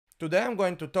Today I'm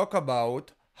going to talk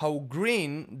about how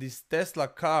green these Tesla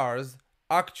cars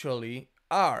actually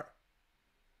are.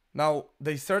 Now,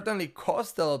 they certainly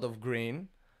cost a lot of green.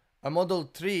 A Model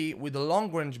 3 with a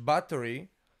long-range battery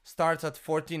starts at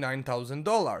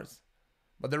 $49,000.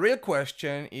 But the real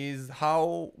question is,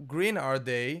 how green are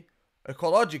they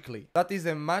ecologically? That is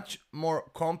a much more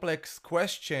complex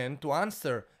question to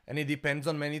answer, and it depends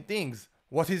on many things.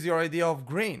 What is your idea of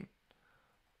green?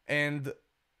 And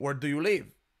where do you live?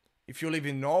 If you live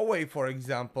in Norway, for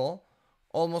example,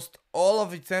 almost all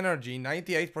of its energy,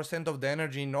 98% of the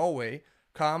energy in Norway,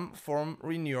 come from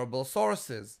renewable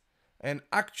sources. And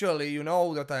actually, you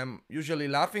know that I'm usually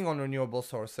laughing on renewable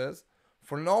sources.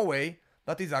 For Norway,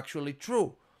 that is actually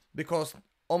true, because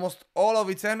almost all of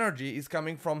its energy is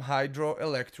coming from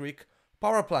hydroelectric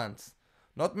power plants.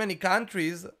 Not many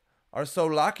countries are so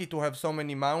lucky to have so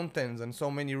many mountains and so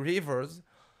many rivers,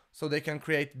 so they can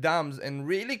create dams and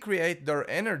really create their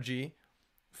energy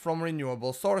from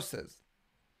renewable sources.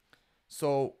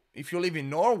 So if you live in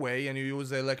Norway and you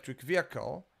use an electric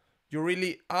vehicle, you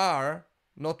really are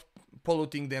not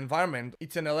polluting the environment.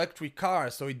 It's an electric car,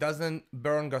 so it doesn't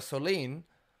burn gasoline,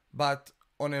 but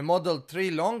on a Model 3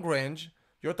 long range,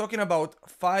 you're talking about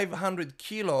 500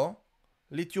 kilo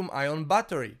lithium ion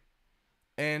battery,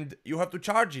 and you have to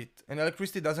charge it, and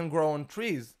electricity doesn't grow on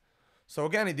trees. So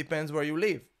again, it depends where you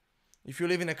live. If you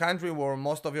live in a country where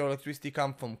most of your electricity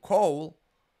comes from coal,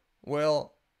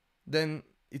 well, then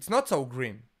it's not so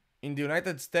green. In the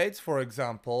United States, for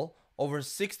example, over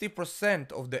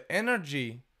 60% of the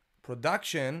energy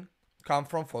production come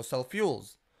from fossil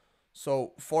fuels.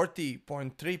 So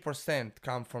 40.3%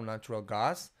 come from natural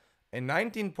gas and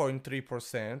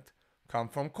 19.3% come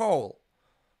from coal.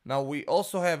 Now we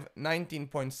also have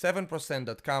 19.7%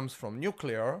 that comes from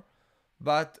nuclear,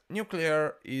 but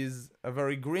nuclear is a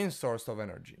very green source of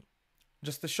energy.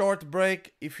 Just a short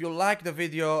break. If you like the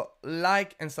video,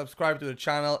 like and subscribe to the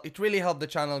channel. It really helps the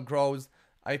channel grows.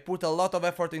 I put a lot of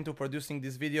effort into producing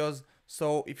these videos,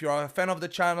 so if you are a fan of the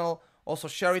channel, also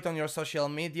share it on your social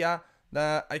media.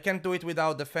 I can't do it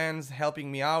without the fans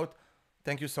helping me out.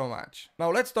 Thank you so much.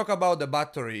 Now let's talk about the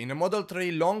battery. In a Model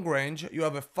 3 long range, you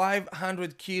have a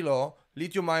 500 kilo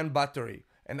lithium ion battery.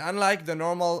 And unlike the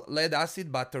normal lead acid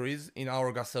batteries in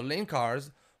our gasoline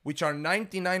cars, which are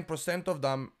 99% of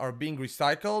them are being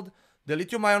recycled, the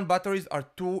lithium ion batteries are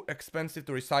too expensive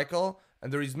to recycle,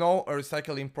 and there is no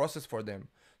recycling process for them.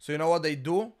 So you know what they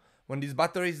do? When these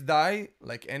batteries die,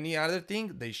 like any other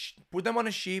thing, they put them on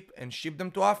a ship and ship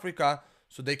them to Africa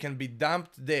so they can be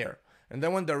dumped there. And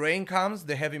then when the rain comes,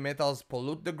 the heavy metals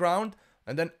pollute the ground,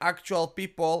 and then actual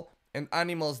people and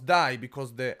animals die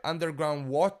because the underground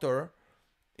water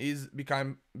is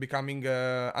becoming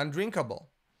undrinkable.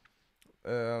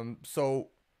 So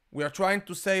we are trying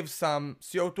to save some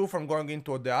CO2 from going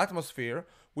into the atmosphere,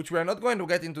 which we are not going to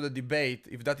get into the debate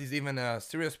if that is even a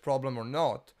serious problem or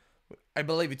not. I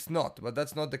believe it's not, but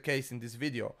that's not the case in this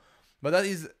video. But that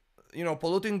is, you know,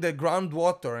 polluting the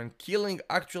groundwater and killing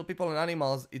actual people and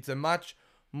animals. It's a much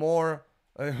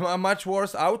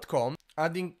worse outcome.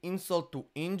 Adding insult to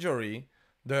injury,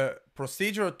 the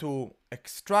procedure to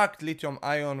extract lithium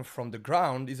ion from the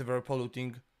ground is a very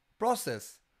polluting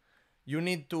process. You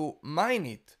need to mine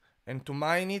it, and to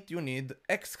mine it you need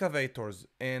excavators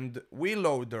and wheel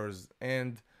loaders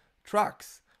and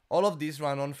trucks. All of these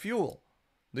run on fuel.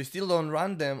 They still don't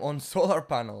run them on solar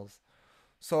panels.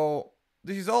 So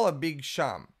this is all a big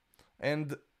sham.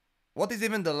 And what is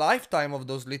even the lifetime of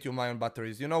those lithium ion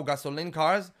batteries? You know, gasoline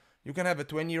cars, you can have a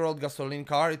 20-year-old gasoline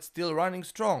car, it's still running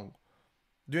strong.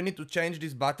 Do you need to change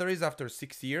these batteries after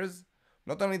 6 years?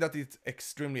 Not only that it's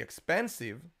extremely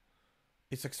expensive,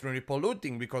 it's extremely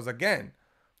polluting, because again,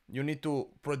 you need to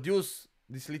produce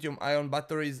these lithium ion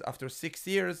batteries after 6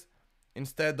 years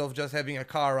instead of just having a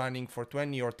car running for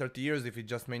 20 or 30 years if it's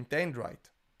just maintained right.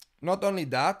 Not only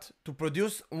that, to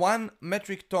produce 1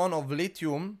 metric ton of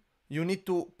lithium, you need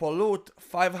to pollute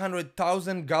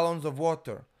 500,000 gallons of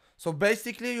water. So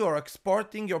basically you're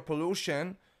exporting your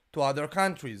pollution to other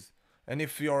countries. And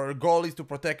if your goal is to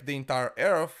protect the entire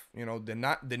earth, you know,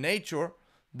 the nature,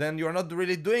 then you're not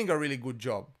really doing a really good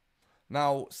job.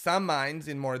 Now, some mines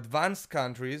in more advanced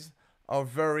countries are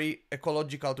very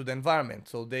ecological to the environment.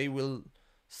 So they will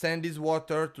send this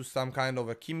water to some kind of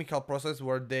a chemical process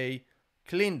where they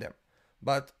clean them.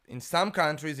 But in some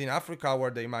countries in Africa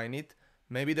where they mine it,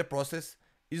 maybe the process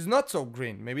is not so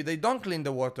green. Maybe they don't clean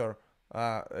the water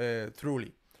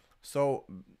truly. So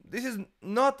this is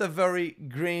not a very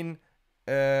green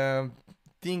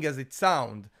thing as it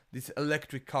sounds, these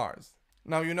electric cars.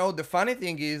 Now, you know, the funny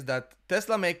thing is that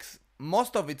Tesla makes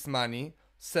most of its money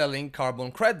selling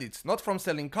carbon credits, not from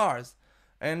selling cars.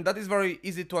 And that is very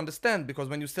easy to understand because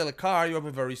when you sell a car, you have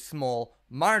a very small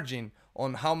margin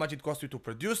on how much it costs you to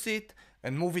produce it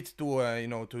and move it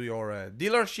to, to your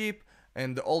dealership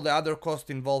and all the other costs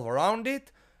involved around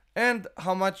it, and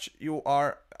how much you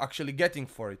are actually getting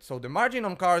for it. So the margin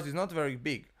on cars is not very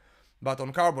big, but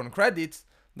on carbon credits,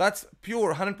 that's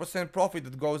pure 100% profit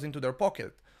that goes into their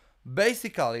pocket.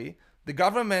 Basically, the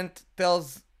government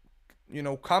tells,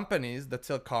 companies that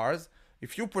sell cars,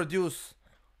 if you produce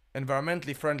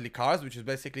environmentally friendly cars, which is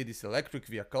basically these electric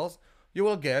vehicles, you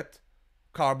will get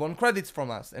carbon credits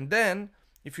from us. And then,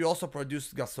 if you also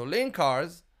produce gasoline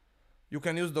cars, you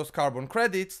can use those carbon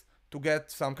credits to get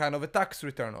some kind of a tax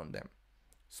return on them.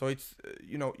 So it's,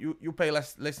 you pay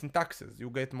less in taxes, you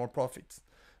get more profits.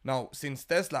 Now, since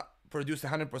Tesla produce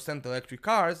 100% electric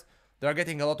cars, they are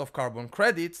getting a lot of carbon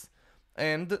credits,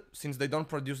 and since they don't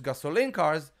produce gasoline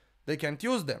cars, they can't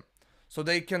use them. So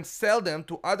they can sell them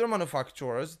to other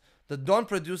manufacturers that don't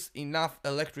produce enough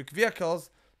electric vehicles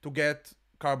to get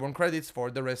carbon credits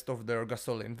for the rest of their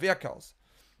gasoline vehicles.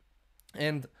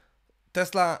 And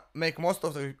Tesla make most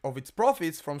of its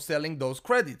profits from selling those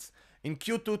credits. In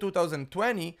Q2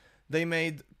 2020, they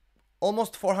made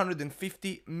almost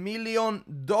 $450 million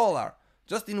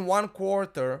just in one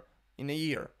quarter in a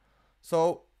year.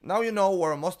 So now you know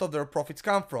where most of their profits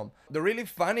come from. The really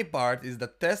funny part is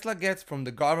that Tesla gets from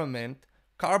the government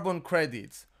carbon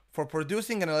credits for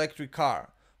producing an electric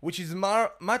car, which is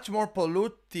much more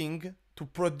polluting to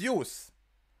produce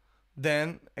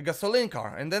than a gasoline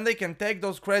car. And then they can take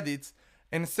those credits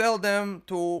and sell them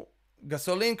to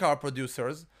gasoline car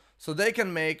producers so they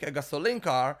can make a gasoline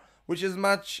car which is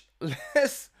much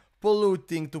less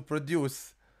polluting to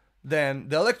produce than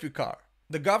the electric car.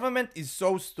 The government is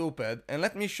so stupid, and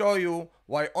let me show you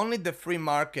why only the free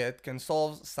market can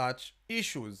solve such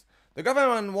issues. The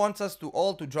government wants us to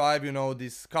all to drive,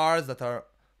 these cars that are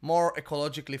more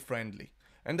ecologically friendly.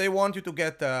 And they want you to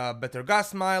get better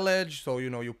gas mileage, so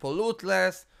you pollute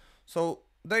less. So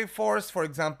they force, for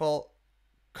example,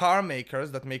 car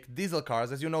makers that make diesel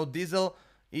cars. As you know, diesel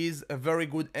is a very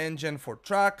good engine for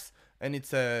trucks, and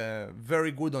it's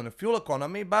very good on the fuel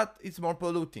economy, but it's more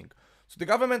polluting. So the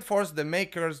government forced the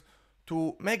makers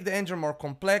to make the engine more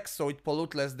complex so it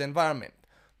pollutes less the environment.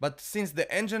 But since the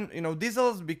engine,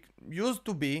 diesels used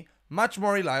to be much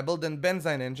more reliable than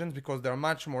benzene engines because they're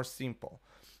much more simple.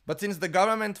 But since the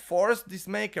government forced these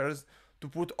makers to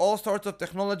put all sorts of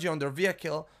technology on their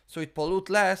vehicle so it pollutes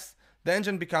less, the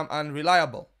engine become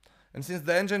unreliable. And since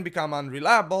the engine become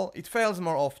unreliable, it fails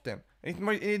more often. It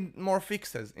needs more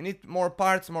fixes, it needs more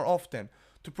parts more often.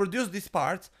 To produce these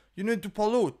parts, you need to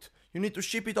pollute, you need to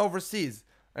ship it overseas,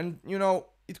 and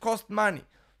it costs money.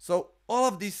 So all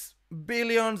of these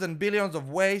billions and billions of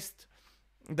waste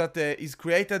that is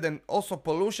created, and also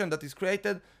pollution that is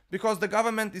created because the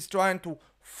government is trying to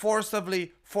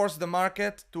forcibly force the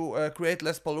market to create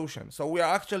less pollution. So we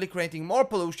are actually creating more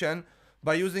pollution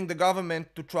by using the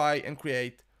government to try and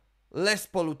create less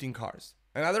polluting cars.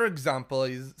 Another example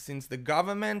is, since the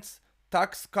governments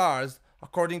tax cars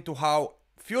according to how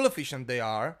fuel efficient they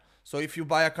are, so if you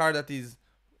buy a car that is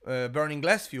burning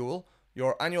less fuel,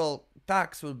 your annual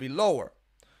tax will be lower.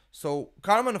 So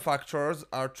car manufacturers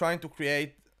are trying to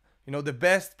create, the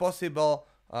best possible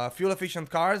fuel efficient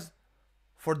cars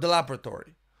for the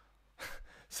laboratory.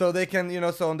 So they can,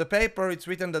 so on the paper it's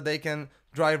written that they can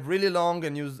drive really long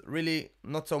and use really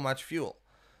not so much fuel.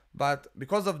 But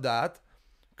because of that,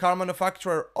 car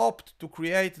manufacturers opt to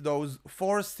create those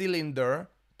 4-cylinder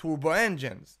turbo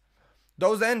engines.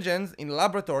 Those engines in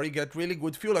laboratory get really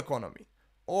good fuel economy.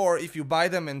 Or if you buy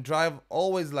them and drive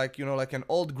always like, like an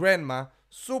old grandma,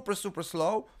 super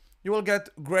slow, you will get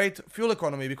great fuel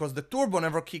economy because the turbo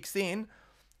never kicks in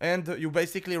and you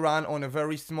basically run on a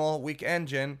very small, weak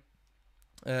engine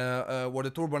where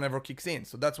the turbo never kicks in.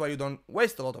 So that's why you don't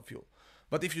waste a lot of fuel.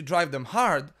 But if you drive them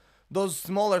hard, those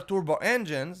smaller turbo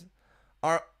engines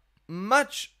are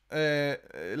much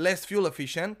less fuel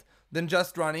efficient than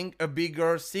just running a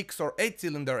bigger 6 or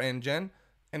 8-cylinder engine.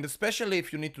 And especially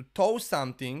if you need to tow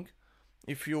something,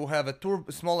 if you have a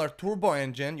smaller turbo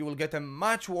engine, you will get a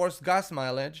much worse gas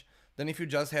mileage than if you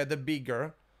just had a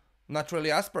bigger, naturally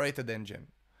aspirated engine.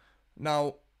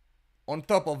 Now, on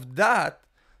top of that,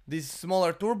 these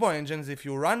smaller turbo engines, if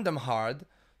you run them hard,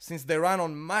 since they run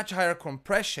on much higher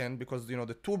compression, because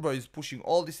the turbo is pushing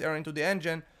all this air into the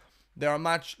engine, they are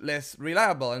much less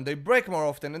reliable and they break more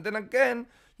often. And then again,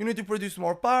 you need to produce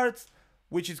more parts,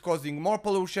 which is causing more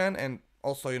pollution and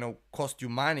also, cost you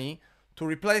money to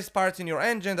replace parts in your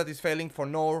engine that is failing for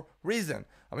no reason.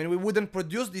 I mean, we wouldn't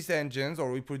produce these engines,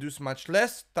 or we produce much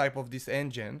less type of these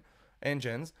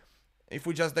engines, if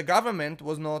the government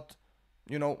was not,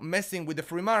 messing with the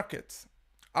free markets.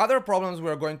 Other problems we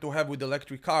are going to have with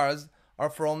electric cars are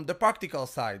from the practical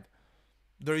side.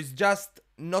 There is just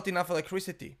not enough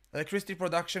electricity. Electricity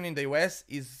production in the US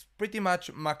is pretty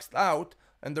much maxed out,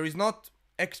 and there is not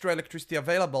extra electricity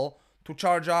available to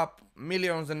charge up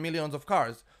millions and millions of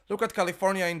cars. Look at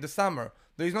California in the summer.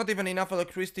 There is not even enough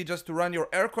electricity just to run your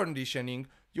air conditioning.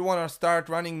 You want to start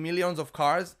running millions of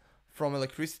cars from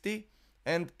electricity.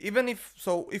 And even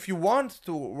if you want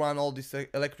to run all these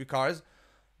electric cars,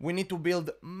 we need to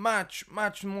build much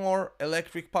more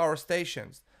electric power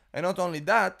stations. And not only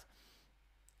that,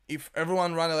 if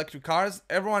everyone run electric cars,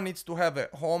 everyone needs to have a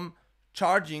home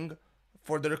charging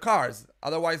for their cars.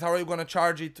 Otherwise, how are you going to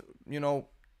charge it,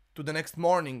 to the next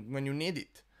morning when you need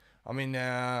it? I mean,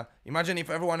 imagine if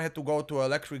everyone had to go to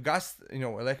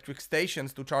electric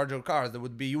stations to charge their cars. There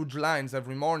would be huge lines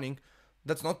every morning.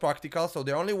 That's not practical. So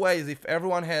the only way is if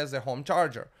everyone has a home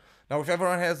charger. Now, if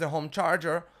everyone has a home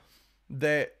charger,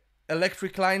 the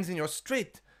electric lines in your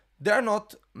street, they're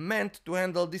not meant to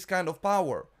handle this kind of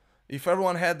power. If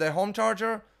everyone had a home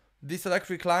charger, these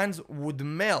electric lines would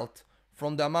melt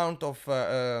from the amount of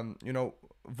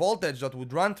voltage that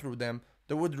would run through them.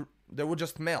 They would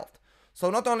just melt. So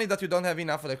not only that you don't have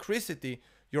enough electricity,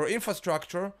 your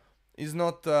infrastructure is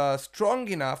not strong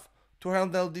enough to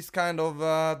handle this kind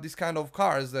of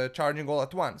cars charging all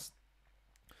at once.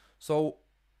 So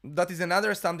that is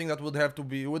another something that would have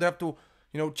to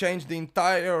change the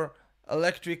entire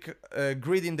electric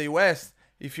grid in the US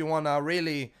if you want to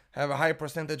really have a high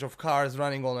percentage of cars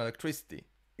running on electricity.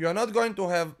 You are not going to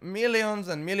have millions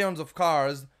and millions of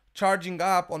cars charging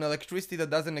up on electricity that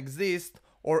doesn't exist,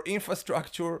 or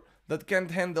infrastructure that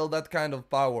can't handle that kind of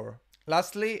power.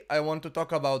 Lastly, I want to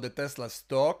talk about the Tesla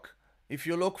stock. If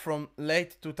you look from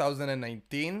late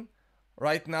 2019,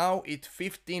 right now it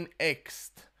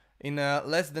 15x'd. In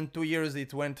less than 2 years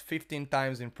it went 15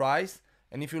 times in price.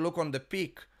 And if you look on the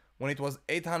peak, when it was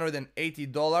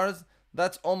 $880,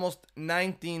 that's almost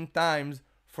 19 times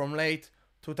from late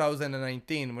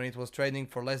 2019 when it was trading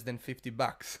for less than 50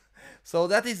 bucks. So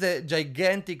that is a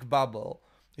gigantic bubble.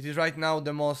 It is right now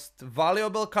the most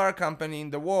valuable car company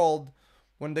in the world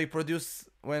when they produce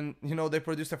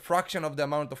a fraction of the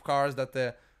amount of cars that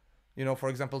for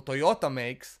example Toyota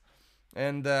makes.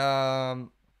 And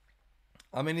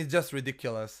it's just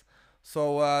ridiculous.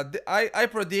 So I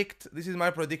predict, this is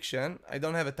my prediction, I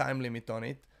don't have a time limit on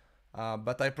it,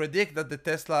 but I predict that the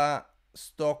Tesla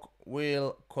stock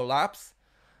will collapse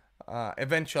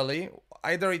eventually.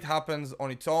 Either it happens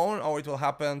on its own or it will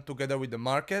happen together with the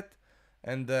market,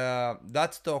 and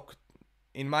that stock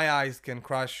in my eyes can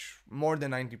crash more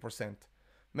than 90%,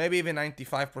 maybe even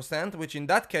 95%, which in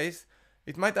that case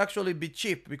it might actually be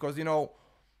cheap, because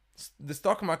the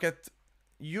stock market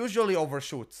usually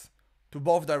overshoots to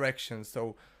both directions.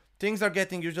 So things are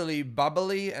getting usually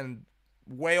bubbly and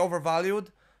way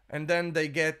overvalued, and then they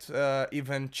get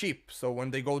even cheap. So when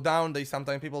they go down,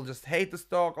 sometimes people just hate the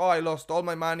stock. Oh, I lost all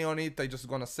my money on it, I just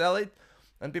gonna sell it.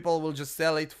 And people will just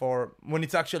sell it for when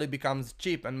it actually becomes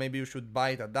cheap, and maybe you should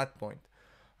buy it at that point.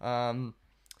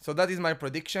 So that is my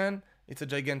prediction. It's a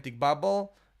gigantic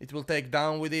bubble. It will take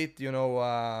down with it,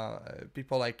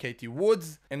 people like Katie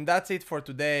Woods. And that's it for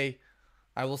today.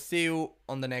 I will see you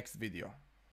on the next video.